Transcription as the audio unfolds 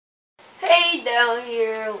Hey, down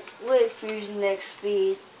here with Fusion X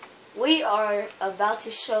Speed. We are about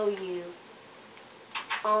to show you.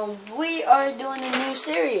 We are doing a new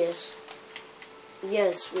series.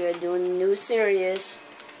 Yes, we are doing a new series.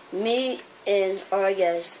 Me and our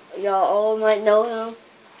guest. Y'all all might know him.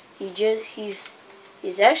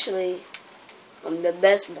 He's actually the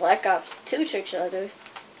best Black Ops 2 trick shotter.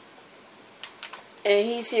 And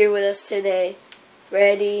he's here with us today.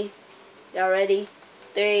 Ready? Y'all ready?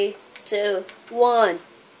 3, 2, 1.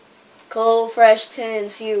 Cold Fresh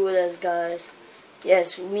 10's here with us, guys.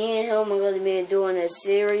 Yes, me and him are going to be doing a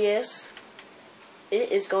series.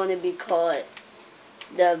 It is going to be called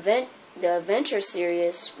the Adventure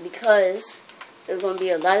Series because there's going to be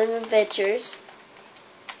a lot of adventures.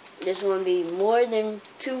 There's going to be more than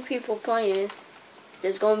 2 people playing.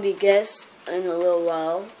 There's going to be guests in a little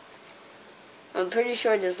while. I'm pretty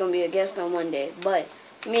sure there's going to be a guest on Monday. But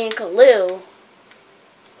me and Khalil,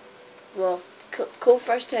 well, Cool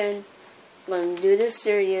Fresh 10, going to do this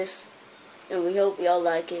series, and we hope y'all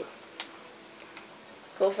like it.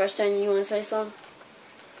 Cool Fresh 10, you want to say something?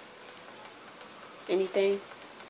 Anything?